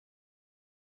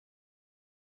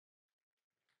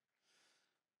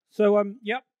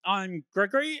Yep, I'm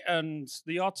Gregory, and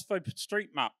the Art of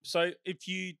OpenStreetMap. So, if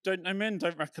you don't know me and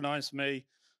don't recognize me,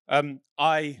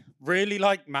 I really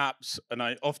like maps, and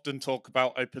I often talk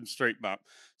about OpenStreetMap.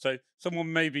 So,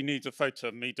 someone maybe needs a photo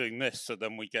of me doing this, so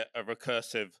then we get a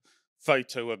recursive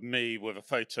photo of me with a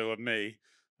photo of me.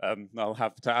 I'll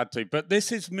have to add to, but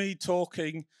this is me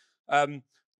talking um,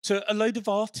 to a load of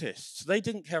artists. They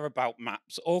didn't care about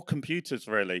maps or computers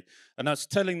really, and I was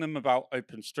telling them about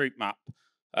OpenStreetMap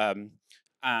um,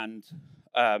 and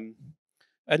um,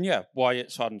 and yeah, why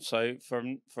it's fun. So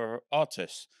for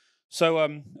artists.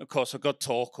 Of course, I've got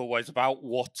talk always about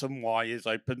what and why is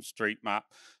OpenStreetMap,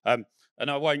 um, and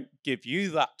I won't give you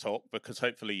that talk because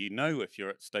hopefully you know if you're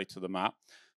at State of the Map.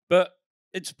 But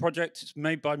it's a project. It's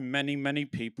made by many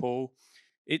people.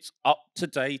 It's up to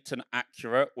date and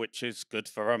accurate, which is good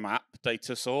for a map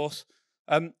data source.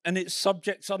 And it's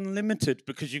subjects unlimited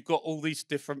because you've got all these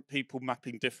different people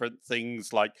mapping different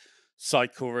things like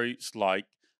cycle routes, like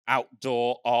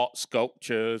outdoor art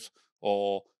sculptures,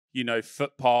 or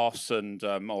footpaths and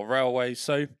or railways.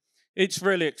 So it's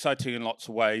really exciting in lots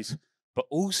of ways. But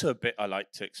also a bit I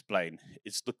like to explain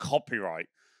is the copyright.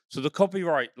 So the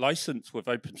copyright license with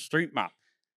OpenStreetMap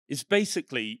is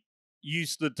basically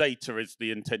use the data is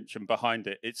the intention behind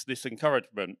it. It's this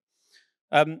encouragement.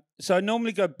 So I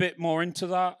normally go a bit more into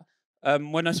that.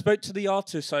 When I spoke to the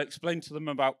artists, I explained to them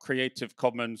about Creative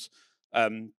Commons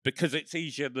because it's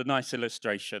easier. The nice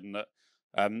illustration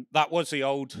that was the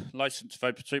old license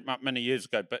for OpenStreetMap many years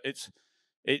ago, but it's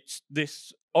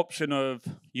this option of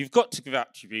you've got to give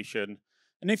attribution,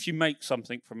 and if you make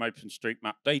something from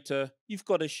OpenStreetMap data, you've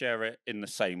got to share it in the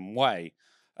same way.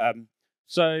 Um,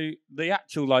 so the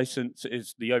actual license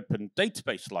is the Open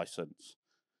Database license.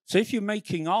 So if you're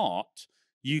making art,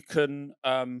 you can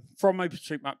from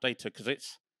OpenStreetMap data because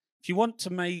it's if you want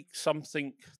to make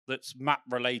something that's map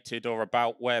related or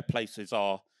about where places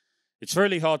are, it's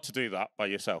really hard to do that by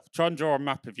yourself. Try and draw a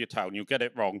map of your town, you'll get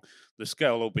it wrong, the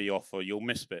scale will be off, or you'll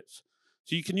miss bits.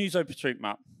 So you can use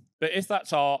OpenStreetMap. But if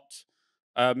that's art,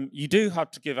 you do have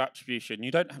to give attribution.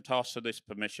 You don't have to ask for this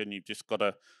permission. You've just got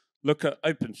to look at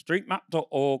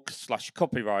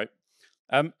openstreetmap.org/copyright.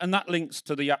 And that links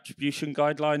to the attribution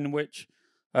guideline, which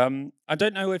I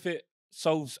don't know if it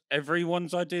solves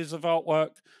everyone's ideas of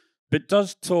artwork, but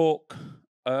does talk.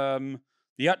 The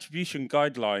attribution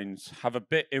guidelines have a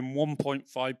bit in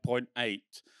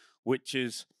 1.5.8, which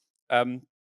is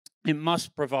it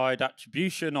must provide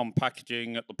attribution on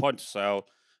packaging at the point of sale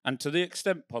and to the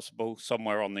extent possible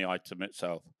somewhere on the item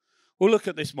itself. We'll look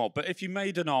at this more, but if you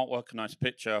made an artwork, a nice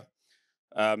picture,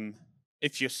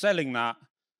 if you're selling that,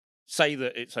 say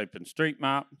that it's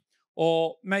OpenStreetMap,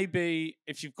 or maybe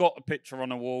if you've got a picture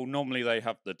on a wall, normally they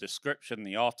have the description,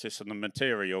 the artist, and the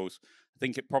materials. I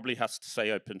think it probably has to say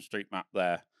OpenStreetMap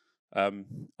there.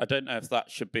 I don't know if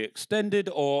that should be extended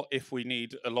or if we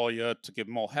need a lawyer to give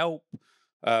more help.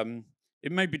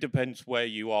 It maybe depends where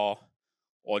you are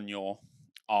on your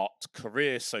art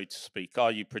career, so to speak.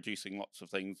 Are you producing lots of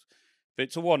things? If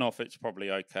it's a one-off, it's probably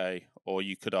okay, or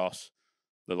you could ask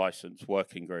the license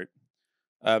working group.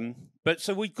 But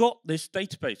so we got this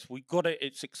database, we got it,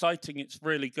 it's exciting, it's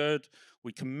really good,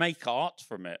 we can make art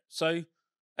from it. So,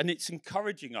 and it's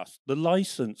encouraging us, the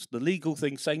license, the legal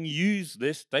thing saying use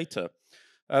this data.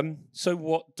 So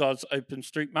what does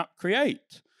OpenStreetMap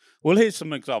create? Well, here's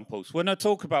some examples. When I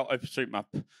talk about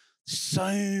OpenStreetMap,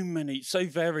 so many, so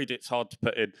varied, it's hard to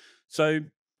put in. So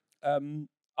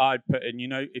I put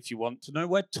in, if you want to know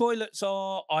where toilets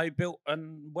are, I built a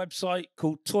website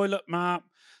called Toilet Map.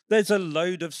 There's a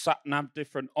load of sat-nav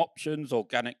different options,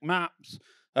 organic maps,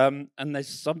 and there's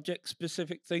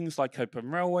subject-specific things like Open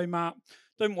Railway Map.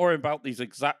 Don't worry about these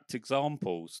exact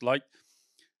examples. Like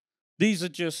these are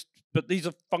but these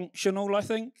are functional, I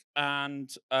think, and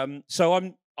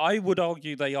I would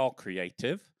argue they are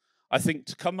creative. I think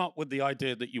to come up with the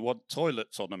idea that you want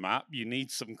toilets on a map, you need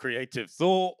some creative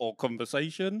thought or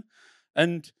conversation.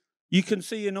 And you can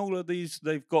see in all of these,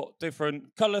 they've got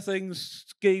different color things,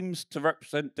 schemes to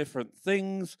represent different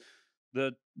things.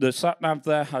 The sat nav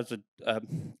there has a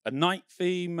night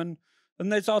theme, and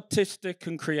there's artistic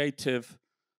and creative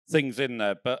things in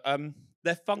there, but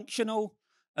they're functional,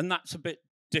 and that's a bit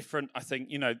different. I think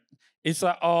is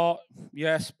that art?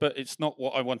 Yes, but it's not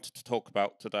what I wanted to talk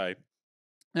about today.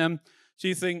 So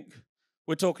you think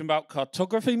we're talking about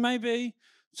cartography, maybe?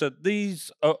 So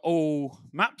these are all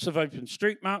maps of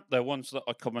OpenStreetMap. They're ones that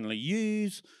I commonly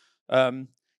use.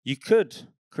 You could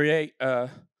create a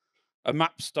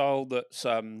map style that's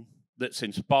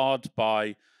inspired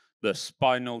by the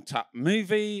Spinal Tap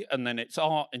movie, and then it's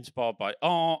art inspired by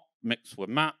art mixed with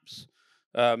maps.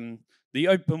 Um, the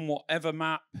open whatever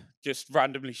map just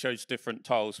randomly shows different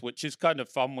tiles, which is kind of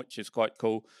fun, which is quite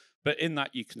cool. But in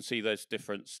that, you can see there's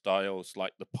different styles,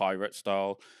 like the pirate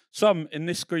style. Some in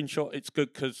this screenshot, it's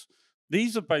good because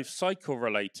these are both cycle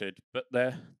related, but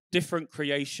they're different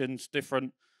creations,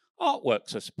 different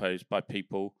artworks, I suppose, by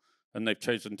people, and they've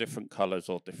chosen different colors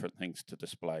or different things to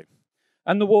display.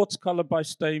 And the watercolor by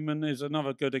Stamen is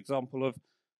another good example of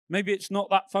maybe it's not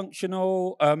that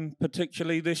functional.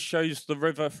 Particularly, this shows the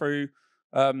river through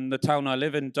the town I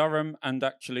live in, Durham, and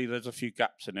actually there's a few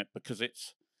gaps in it because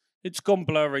it's gone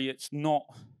blurry. It's not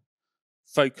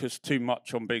focused too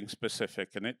much on being specific,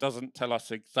 and it doesn't tell us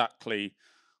exactly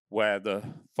where the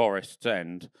forests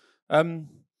end.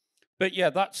 But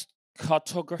yeah, that's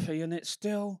cartography, and it's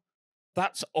still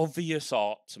that's obvious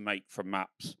art to make from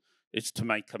maps. It's to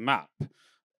make a map.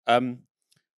 Um,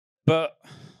 but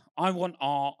I want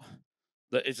art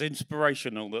that is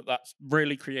inspirational, that's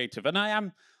really creative. And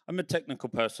I'm a technical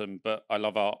person, but I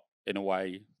love art in a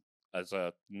way as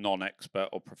a non-expert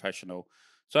or professional.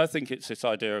 So I think it's this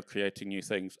idea of creating new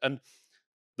things. And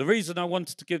the reason I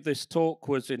wanted to give this talk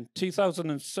was in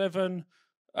 2007.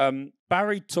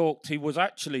 Barry talked, he was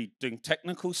actually doing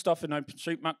technical stuff in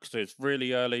OpenStreetMap because it was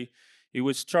really early. He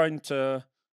was trying to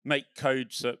make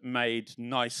codes that made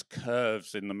nice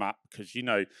curves in the map because,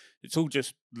 it's all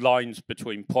just lines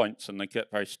between points and they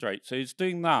get very straight. So he's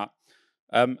doing that.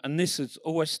 And this is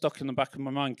always stuck in the back of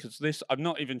my mind because I'm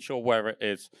not even sure where it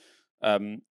is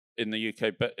in the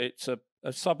UK, but it's a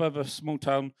suburb, a small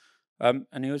town.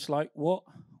 And he was like, what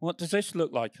does this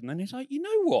look like? And then he's like, you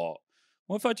know what?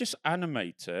 What if I just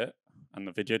animate it and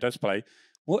the video does play?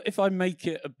 What if I make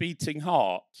it a beating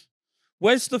heart?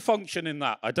 Where's the function in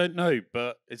that? I don't know,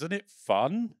 but isn't it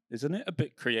fun? Isn't it a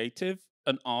bit creative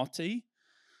and arty?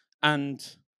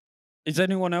 And is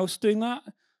anyone else doing that?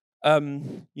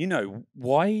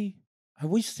 Why have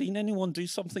we seen anyone do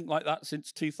something like that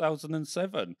since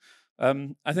 2007?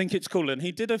 I think it's cool. And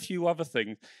he did a few other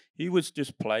things. He was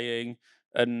just playing,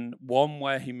 and one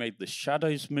where he made the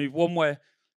shadows move, one where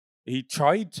he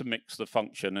tried to mix the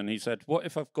function and he said, what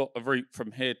if I've got a route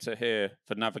from here to here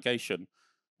for navigation?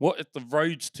 What if the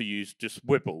roads to use just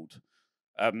wibbled?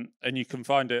 And you can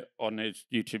find it on his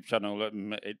YouTube channel.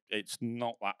 It's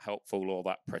not that helpful or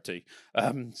that pretty.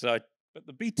 But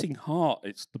the beating heart,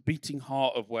 it's the beating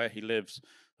heart of where he lives,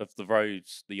 of the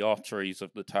roads, the arteries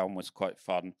of the town was quite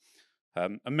fun.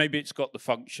 And maybe it's got the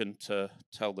function to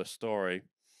tell the story.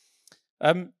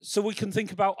 So we can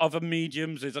think about other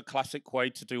mediums is a classic way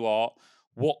to do art.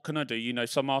 What can I do?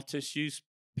 Some artists use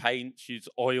paints, use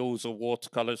oils or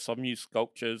watercolors, some use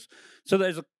sculptures. So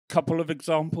there's a couple of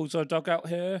examples I dug out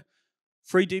here.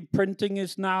 3D printing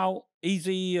is now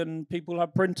easy and people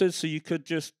have printers, so you could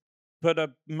just put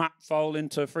a map file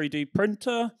into a 3D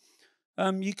printer.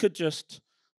 You could just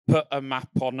put a map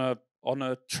on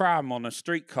a tram, on a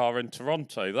streetcar in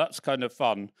Toronto. That's kind of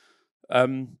fun.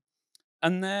 And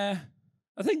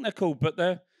I think they're cool, but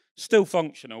they're still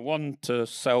functional. One to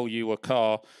sell you a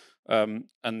car,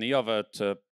 and the other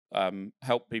to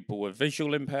help people with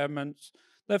visual impairments.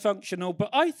 They're functional, but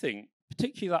I think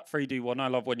particularly that 3D one, I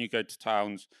love when you go to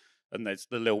towns and there's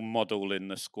the little model in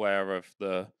the square of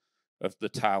the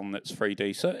town that's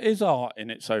 3D. So it is art in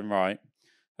its own right.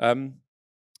 But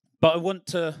I want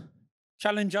to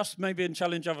challenge us maybe and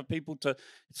challenge other people to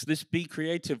be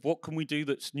creative. What can we do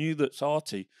that's new, that's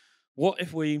arty? What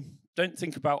if we don't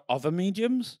think about other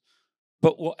mediums,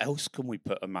 but what else can we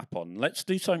put a map on? Let's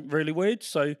do something really weird.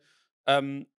 So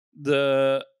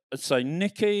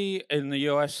Nikki in the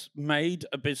US made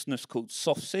a business called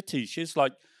Soft City. She's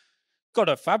got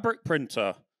a fabric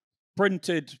printer,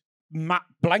 printed map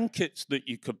blankets that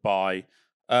you could buy,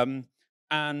 and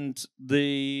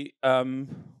the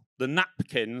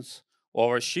napkins,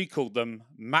 or as she called them,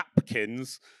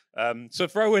 mapkins. So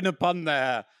throw in a pun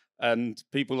there, and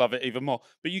people love it even more.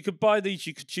 But you could buy these,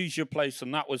 you could choose your place,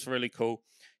 and that was really cool.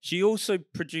 She also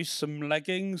produced some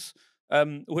leggings,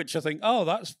 which I think, oh,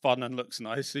 that's fun and looks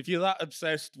nice. If you're that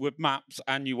obsessed with maps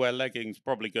and you wear leggings,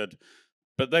 probably good.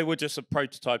 But they were just a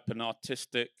prototype, an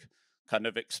artistic kind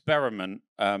of experiment,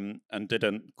 and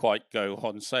didn't quite go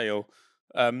on sale.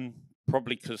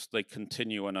 Probably because they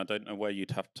continue, and I don't know where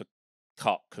you'd have to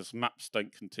cut, because maps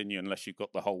don't continue unless you've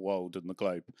got the whole world and the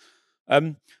globe.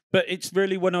 But it's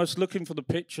really, when I was looking for the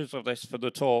pictures of this for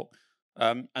the talk,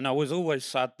 and I was always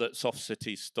sad that Soft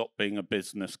City stopped being a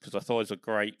business, because I thought it was a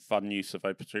great, fun use of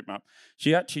OpenStreetMap.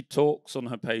 She actually talks on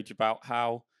her page about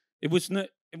how it wasn't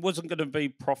going to be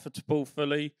profitable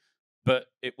fully, but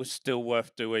it was still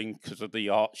worth doing because of the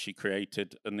art she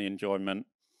created and the enjoyment.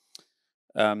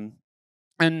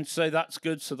 And so that's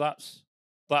good. So that's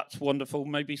that's wonderful.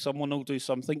 Maybe someone will do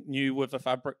something new with a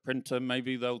fabric printer.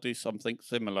 Maybe they'll do something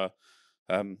similar,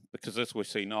 because as we've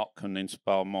seen, art can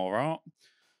inspire more art.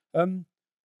 Um,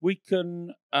 we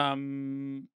can,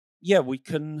 yeah, we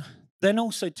can then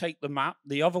also take the map.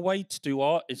 The other way to do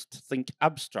art is to think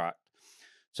abstract.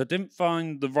 So I didn't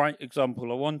find the right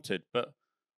example I wanted, but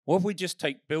what if we just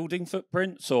take building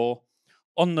footprints? Or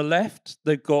on the left,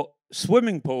 they've got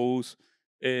swimming pools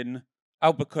in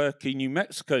Albuquerque, New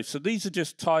Mexico. So these are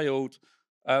just tiled,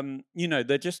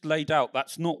 they're just laid out.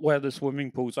 That's not where the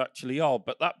swimming pools actually are,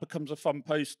 but that becomes a fun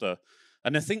poster.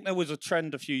 And I think there was a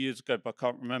trend a few years ago, but I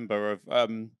can't remember, of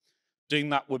doing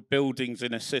that with buildings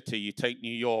in a city. You take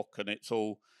New York, and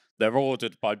they're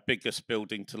ordered by biggest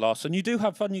building to last, and you do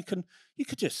have fun. You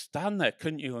could just stand there,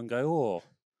 couldn't you, and go, oh,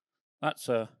 that's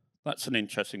a that's an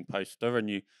interesting poster, and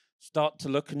you start to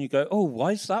look and you go, oh,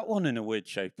 why is that one in a weird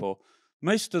shape? Or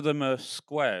most of them are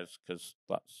squares because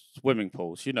that's swimming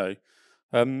pools.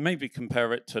 Maybe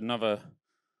compare it to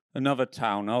another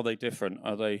town. Are they different?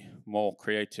 Are they more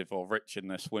creative or rich in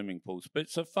their swimming pools? But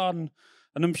it's a fun,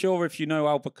 and I'm sure if you know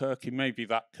Albuquerque, maybe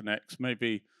that connects.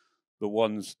 Maybe the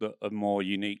ones that are more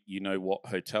unique, you know what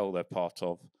hotel they're part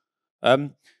of.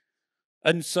 Um,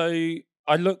 and so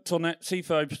I looked on Etsy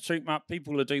for OpenStreetMap.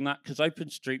 People are doing that because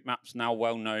OpenStreetMap's now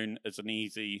well known as an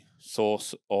easy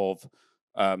source of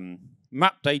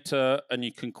map data, and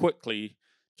you can quickly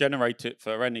generate it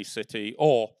for any city,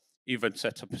 or even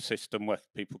set up a system where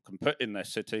people can put in their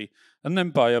city and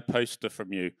then buy a poster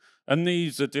from you. And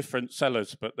these are different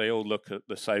sellers, but they all look at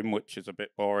the same, which is a bit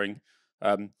boring.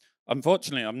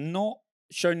 Unfortunately, I'm not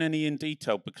shown any in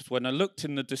detail because when I looked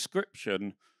in the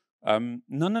description,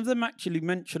 none of them actually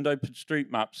mentioned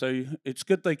OpenStreetMap, so it's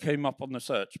good they came up on the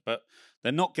search, but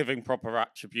they're not giving proper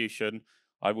attribution.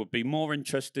 I would be more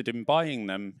interested in buying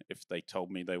them if they told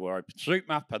me they were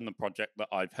OpenStreetMap and the project that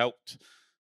I've helped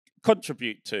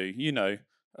contribute to.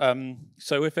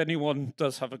 So if anyone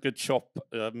does have a good shop,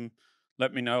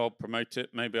 let me know. I'll promote it.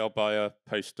 Maybe I'll buy a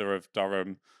poster of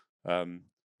Durham,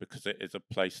 because it is a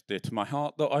place dear to my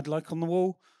heart that I'd like on the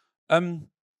wall. Um,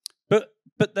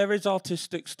 but there is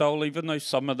artistic style, even though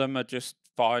some of them are just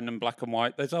fine and black and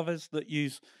white. There's others that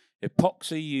use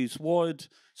epoxy, use wood.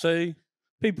 So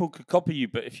people could copy you,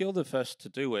 but if you're the first to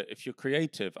do it, if you're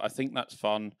creative, I think that's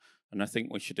fun, and I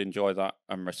think we should enjoy that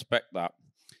and respect that.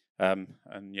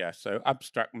 And yeah, so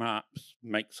abstract maps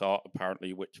makes art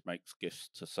apparently, which makes gifts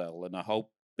to sell in a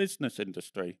whole business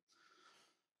industry.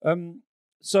 Um,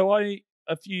 so I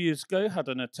a few years ago had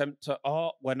an attempt at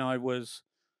art when I was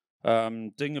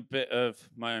doing a bit of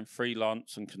my own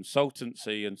freelance and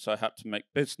consultancy, and so I had to make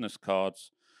business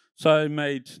cards. So I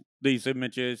made these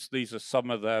images. These are some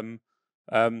of them.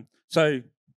 So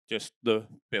just the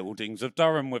buildings of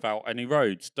Durham without any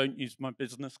roads. Don't use my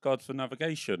business cards for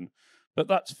navigation, but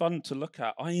that's fun to look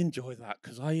at. I enjoy that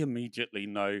because I immediately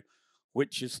know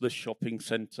which is the shopping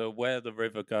centre, where the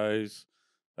river goes.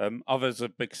 Others are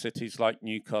big cities like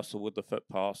Newcastle with the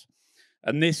footpaths.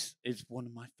 And this is one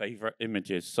of my favorite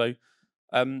images. So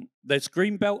there's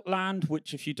greenbelt land,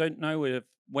 which, if you don't know,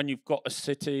 when you've got a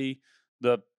city,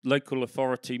 the local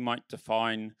authority might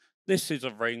define this is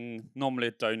a ring, normally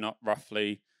a donut,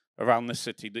 roughly around the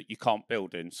city that you can't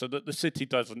build in, so that the city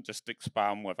doesn't just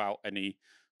expand without any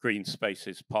green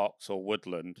spaces, parks, or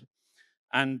woodland.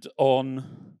 And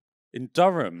in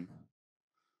Durham,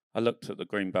 I looked at the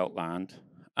greenbelt land,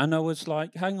 and I was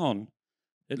like, hang on,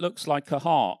 it looks like a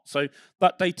heart. So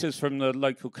that data is from the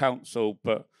local council,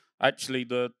 but actually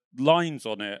the lines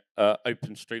on it are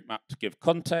OpenStreetMap to give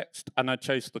context, and I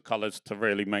chose the colours to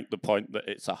really make the point that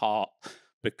it's a heart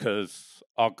because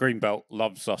our greenbelt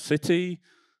loves our city.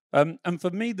 And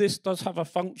for me, this does have a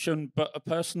function, but a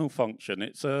personal function.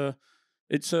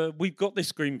 We've got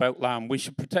this greenbelt land. We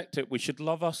should protect it. We should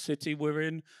love our city we're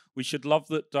in. We should love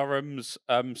that Durham's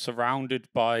surrounded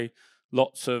by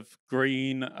lots of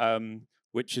green,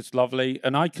 which is lovely.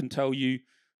 And I can tell you,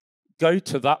 go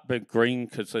to that big green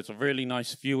because there's a really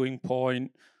nice viewing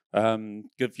point,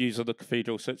 good views of the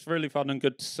cathedral. So it's really fun and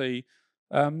good to see.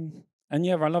 And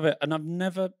yeah, I love it. And I've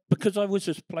never, because I was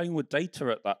just playing with data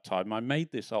at that time, I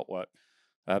made this artwork.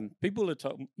 People are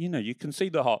told, you can see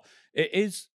the heart.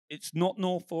 It's not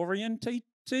north orientated.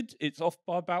 It's off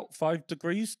by about 5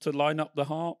 degrees to line up the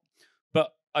heart.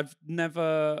 But I've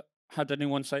never had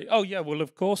anyone say, "Oh yeah, well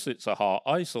of course it's a heart.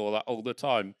 I saw that all the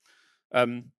time."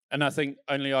 And I think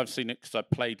only I've seen it because I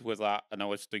played with that and I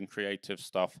was doing creative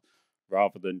stuff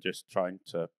rather than just trying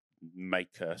to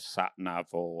make a sat nav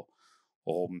or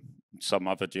some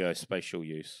other geospatial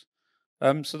use.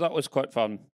 So that was quite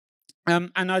fun.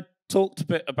 And I talked a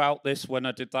bit about this when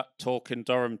I did that talk in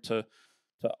Durham to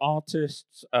to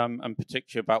artists, and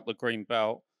particularly about the green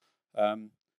belt.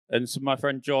 Um, and so my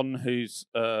friend John, who's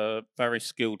a very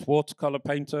skilled watercolor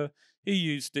painter, he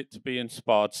used it to be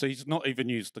inspired. So he's not even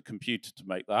used the computer to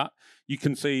make that. You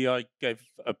can see I gave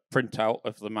a printout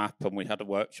of the map and we had a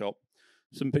workshop.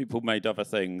 Some people made other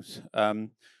things.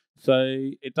 So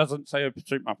it doesn't say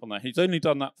OpenStreetMap on there. He's only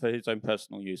done that for his own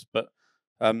personal use. But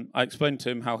I explained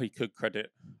to him how he could credit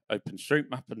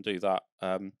OpenStreetMap and do that,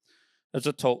 as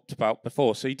I talked about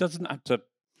before. So he doesn't have to,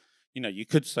 you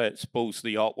could say it spoils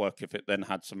the artwork if it then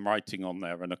had some writing on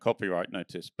there and a copyright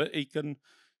notice. But he can,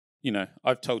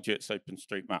 I've told you it's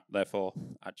OpenStreetMap, therefore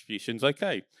attribution's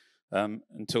okay,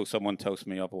 until someone tells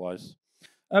me otherwise.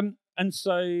 And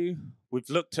so we've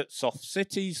looked at Soft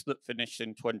Cities that finished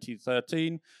in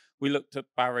 2013. We looked at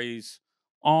Barry's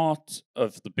Art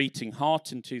of the Beating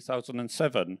Heart in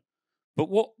 2007. But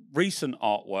what recent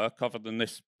artwork, other than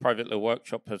this private little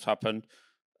workshop, has happened?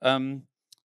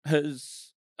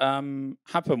 Has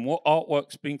happened? What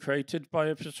artwork's been created by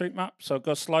OpenStreetMap? So I've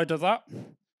got a slide of that.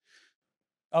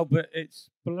 Oh, but it's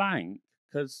blank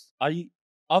because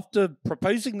after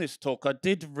proposing this talk, I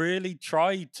did really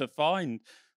try to find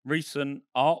recent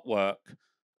artwork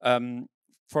from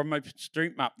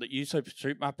OpenStreetMap that use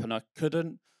OpenStreetMap, and I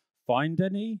couldn't find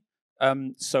any.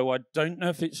 So I don't know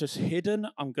if it's just hidden.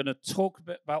 I'm going to talk a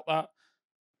bit about that.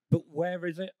 But where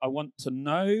is it? I want to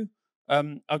know.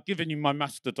 I've given you my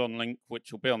Mastodon link,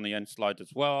 which will be on the end slide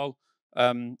as well,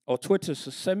 or Twitter,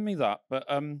 so send me that. But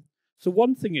so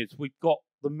one thing is we've got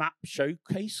the map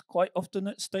showcase quite often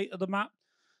at State of the Map.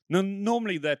 Now,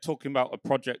 normally they're talking about a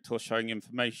project or showing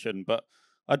information, but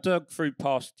I dug through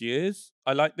past years.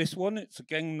 I like this one. It's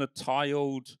again the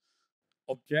tiled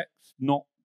objects, not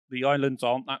the islands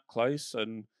aren't that close,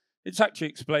 and it's actually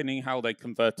explaining how they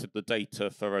converted the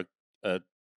data for a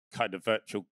kind of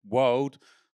virtual world.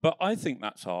 But I think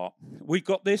that's art. We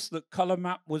got this, that Color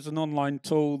Map was an online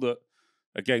tool that,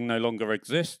 again, no longer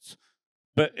exists,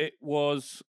 but it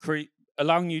was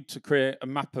allowing you to create a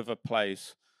map of a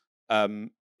place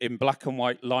in black and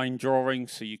white line drawing.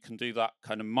 So you can do that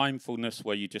kind of mindfulness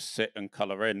where you just sit and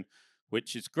color in,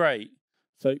 which is great.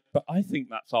 So, but I think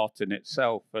that's art in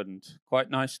itself and quite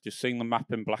nice just seeing the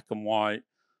map in black and white.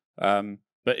 But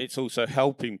it's also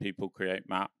helping people create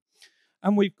map.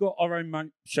 And we've got our own map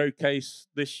showcase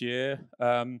this year.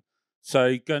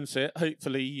 So go and see it.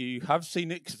 Hopefully you have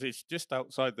seen it because it's just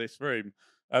outside this room.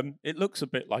 It looks a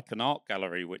bit like an art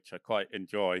gallery, which I quite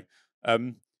enjoy.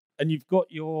 And you've got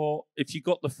if you've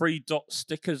got the 3 dot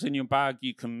stickers in your bag,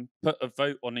 you can put a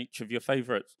vote on each of your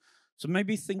favorites. So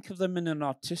maybe think of them in an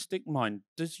artistic mind.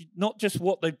 Not just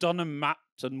what they've done and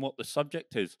mapped and what the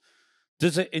subject is.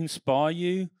 Does it inspire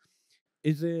you?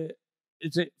 Is it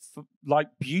like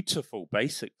beautiful,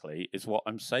 basically, is what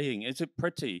I'm saying? Is it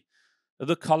pretty? Are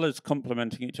the colors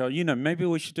complementing each other? Maybe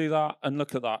we should do that and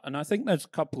look at that. And I think there's a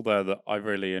couple there that I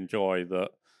really enjoy that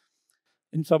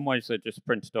in some ways they're just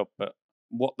printed up, but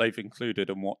what they've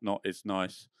included and what not is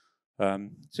nice.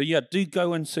 So yeah, do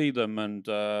go and see them and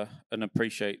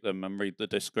appreciate them and read the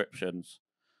descriptions.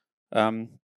 So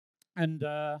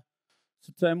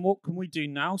then what can we do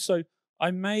now? So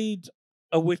I made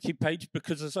a wiki page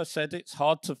because, as I said, it's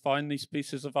hard to find these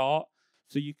pieces of art.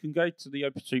 So you can go to the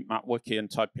OpenStreetMap wiki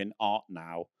and type in art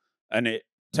now, and it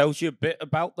tells you a bit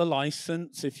about the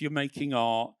license if you're making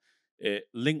art. It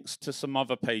links to some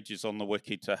other pages on the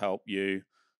wiki to help you.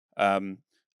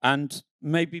 And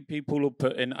maybe people will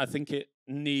put in, I think it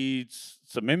needs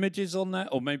some images on there,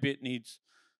 or maybe it needs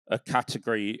a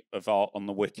category of art on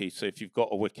the wiki. So if you've got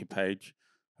a wiki page,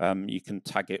 you can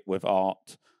tag it with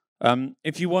art.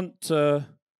 If you want to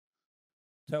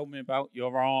tell me about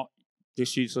your art,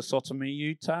 just use the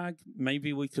SotoMeU tag.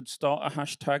 Maybe we could start a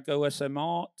hashtag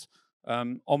OSMArt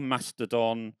on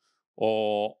Mastodon,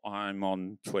 or I'm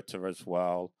on Twitter as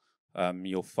well.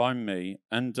 You'll find me.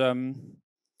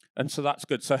 And so that's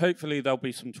good. So hopefully there'll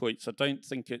be some tweets. I don't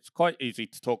think it's quite easy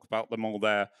to talk about them all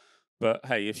there. But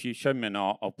hey, if you show me an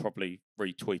art, I'll probably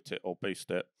retweet it or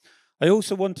boost it. I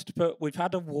also wanted to put, we've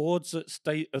had awards at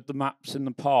State of the Maps in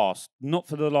the past, not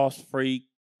for the last 3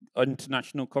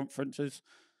 international conferences,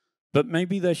 but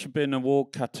maybe there should be an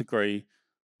award category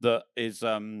that is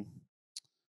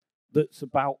that's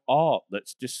about art,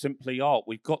 that's just simply art.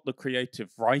 We've got the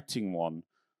creative writing one,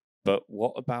 but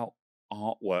what about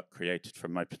artwork created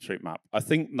from OpenStreetMap? I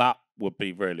think that would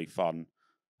be really fun.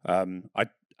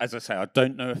 As I say, I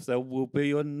don't know if there will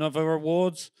be another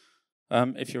awards.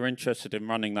 If you're interested in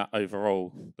running that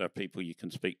overall, there are people you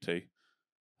can speak to.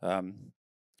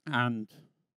 And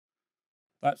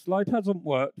that slide hasn't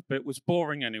worked, but it was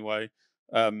boring anyway.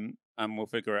 And we'll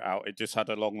figure it out. It just had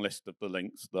a long list of the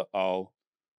links that I'll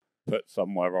put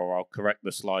somewhere, or I'll correct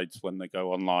the slides when they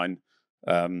go online.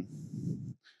 And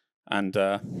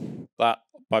that,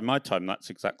 by my time, that's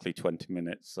exactly 20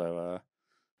 minutes. So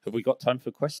have we got time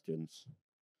for questions?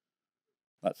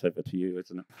 That's over to you,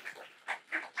 isn't it?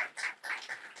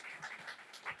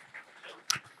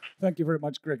 Thank you very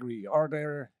much, Gregory. Are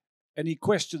there any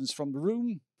questions from the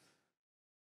room?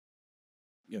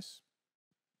 Yes.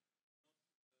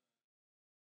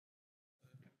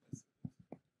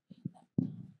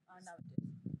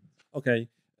 Okay.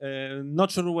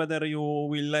 Not sure whether you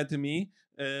will let me,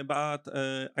 but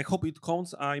I hope it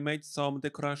counts. I made some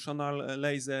decorational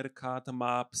laser cut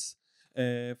maps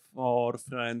for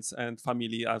friends and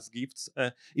family as gifts.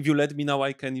 If you let me know,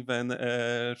 I can even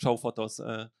show photos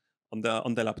on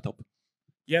the laptop.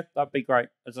 Yeah, that'd be great.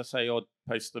 As I say, or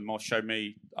post them or show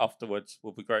me afterwards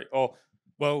will be great. Or,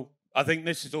 well, I think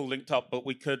this is all linked up, but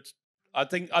we could, I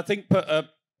think put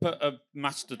a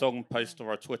Mastodon post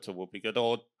or a Twitter will be good.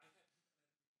 Or,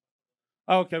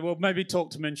 okay, well, maybe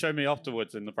talk to me and show me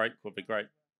afterwards in the break would be great.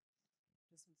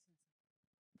 Is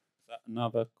that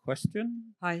another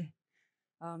question? Hi.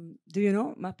 Do you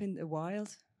know Map in the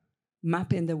Wild?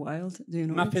 Map in the Wild. Do you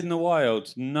know Map it? in the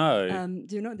Wild? No.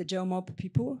 Do you know the GeoMob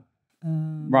people?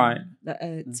 Right.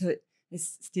 So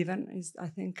it's Steven is I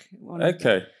think one.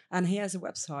 Okay. And he has a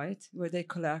website where they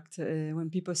collect when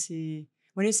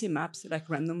you see maps like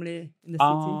randomly in the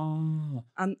city.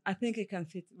 And I think it can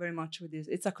fit very much with this.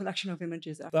 It's a collection of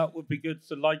images. That would be good.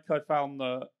 So, like I found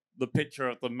the picture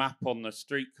of the map on the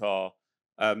streetcar.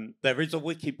 There is a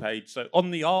wiki page. So on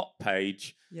the art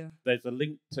page, there's a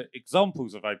link to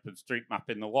examples of OpenStreetMap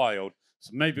in the wild.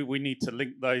 So maybe we need to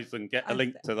link those and get a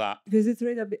link to that. Because it's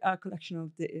really a collection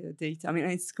of data. I mean,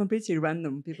 it's completely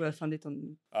random. People have found it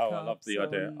on. Oh, I love the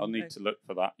idea. I'll need to look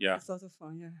for that. Yeah. It's a lot of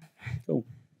fun. Yeah. Cool.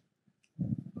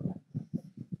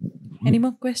 Any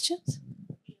more questions?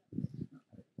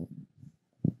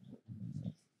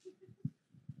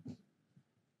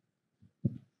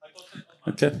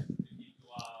 Okay.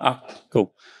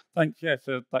 Cool. Thanks. Yeah,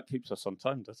 so that keeps us on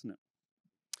time, doesn't it?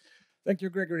 Thank you,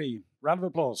 Gregory. Round of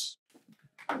applause.